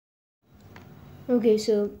Okay,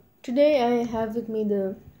 so today I have with me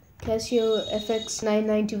the Casio FX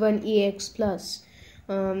 991 EX Plus,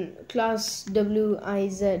 class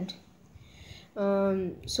WIZ.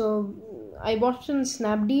 So I bought it on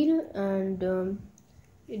Snapdeal, and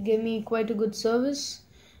it gave me quite a good service.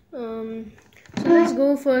 So let's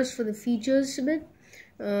go first for the features a bit.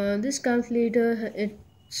 This calculator, it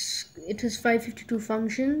has 552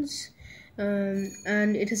 functions,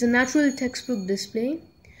 and it is a natural textbook display.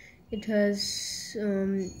 It has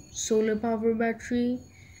solar power battery,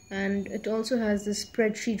 and it also has the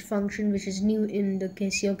spreadsheet function, which is new in the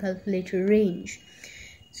Casio calculator range.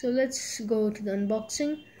 So let's go to the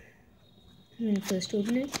unboxing and first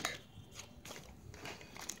open it.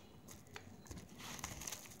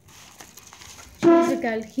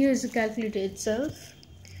 Here's the calculator itself.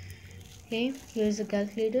 Okay, here's the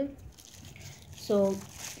calculator. So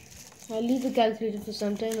I'll leave the calculator for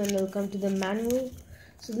some time and I'll come to the manual.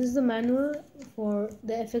 So this is the manual for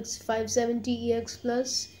the FX 570 EX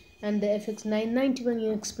Plus and the FX 991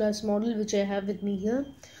 EX Plus model, which I have with me here.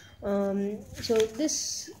 So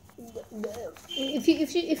this, if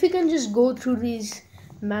you can just go through these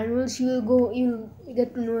manuals, you'll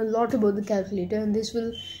get to know a lot about the calculator, and this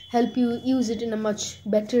will help you use it in a much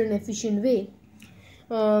better and efficient way.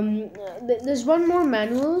 There's one more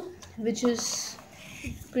manual which is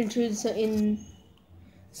printed in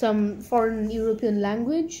some foreign European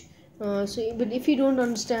language. But if you don't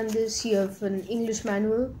understand this, you have an English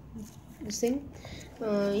manual. This thing,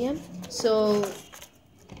 yeah. So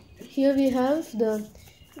here we have the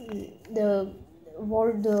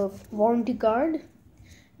warranty card.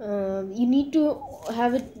 You need to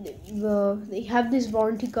have it. Have this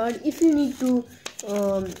warranty card if you need to.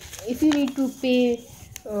 If you need to pay.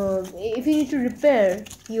 If you need to repair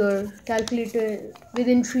your calculator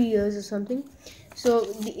within 3 years or something. So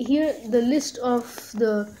here the list of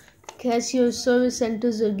the Casio service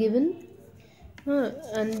centers are given,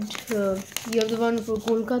 and you have the one for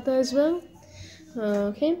Kolkata as well.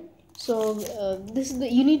 Okay, so this is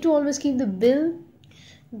you need to always keep the bill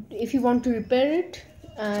if you want to repair it,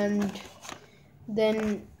 and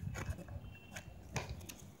then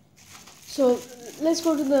so let's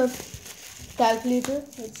go to the calculator.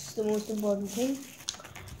 That's the most important thing.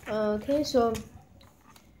 Okay, so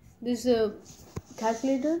this is a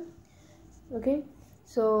calculator. Okay,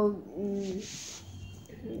 so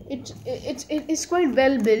it's quite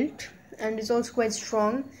well built, and it's also quite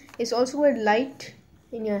strong. It's also quite light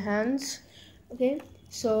in your hands. Okay,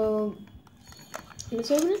 so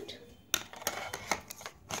let's open it.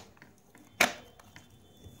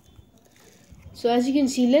 So as you can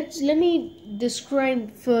see, let me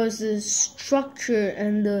describe first the structure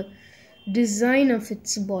and the design of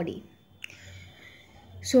its body.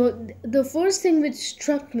 So the first thing which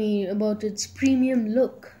struck me about its premium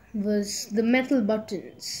look was the metal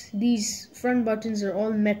buttons. These front buttons are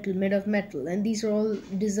all metal, made of metal, and these are all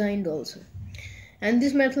designed also. And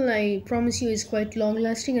this metal, I promise you, is quite long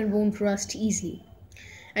lasting and won't rust easily.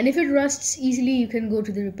 And if it rusts easily, you can go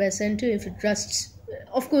to the repair center. If it rusts,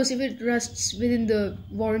 of course, if it rusts within the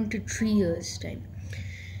warranted 3 years time.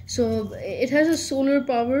 So it has a solar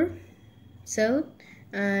power cell,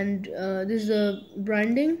 and this is the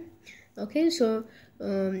branding. Okay, so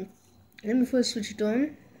let me first switch it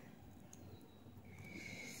on.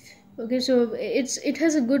 Okay, so it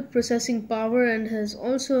has a good processing power and has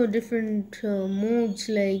also different modes,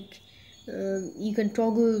 like you can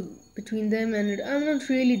toggle between them, and I'm not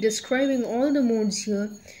really describing all the modes here,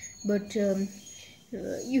 but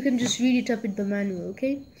you can just read it up in the manual.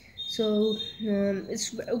 Okay, so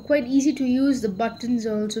it's quite easy to use. The buttons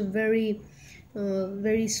are also very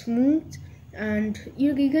smooth, and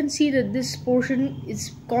you can see that this portion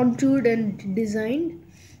is contoured and designed,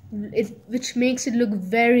 which makes it look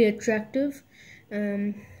very attractive,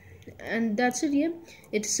 and that's it. Yeah,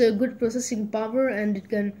 it's a good processing power, and it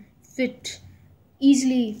can fit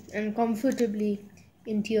easily and comfortably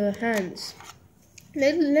into your hands.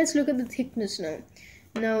 Let's look at the thickness now.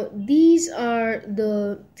 Now these are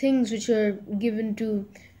the things which are given to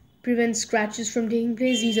prevent scratches from taking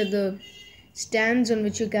place. These are the stands on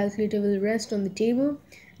which your calculator will rest on the table,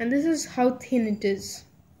 and this is how thin it is.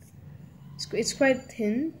 It's quite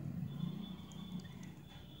thin.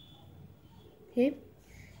 Okay,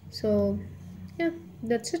 so yeah,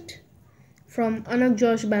 that's it from Anak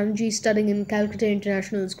Josh Banerjee, studying in Calcutta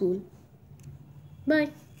International School. Bye.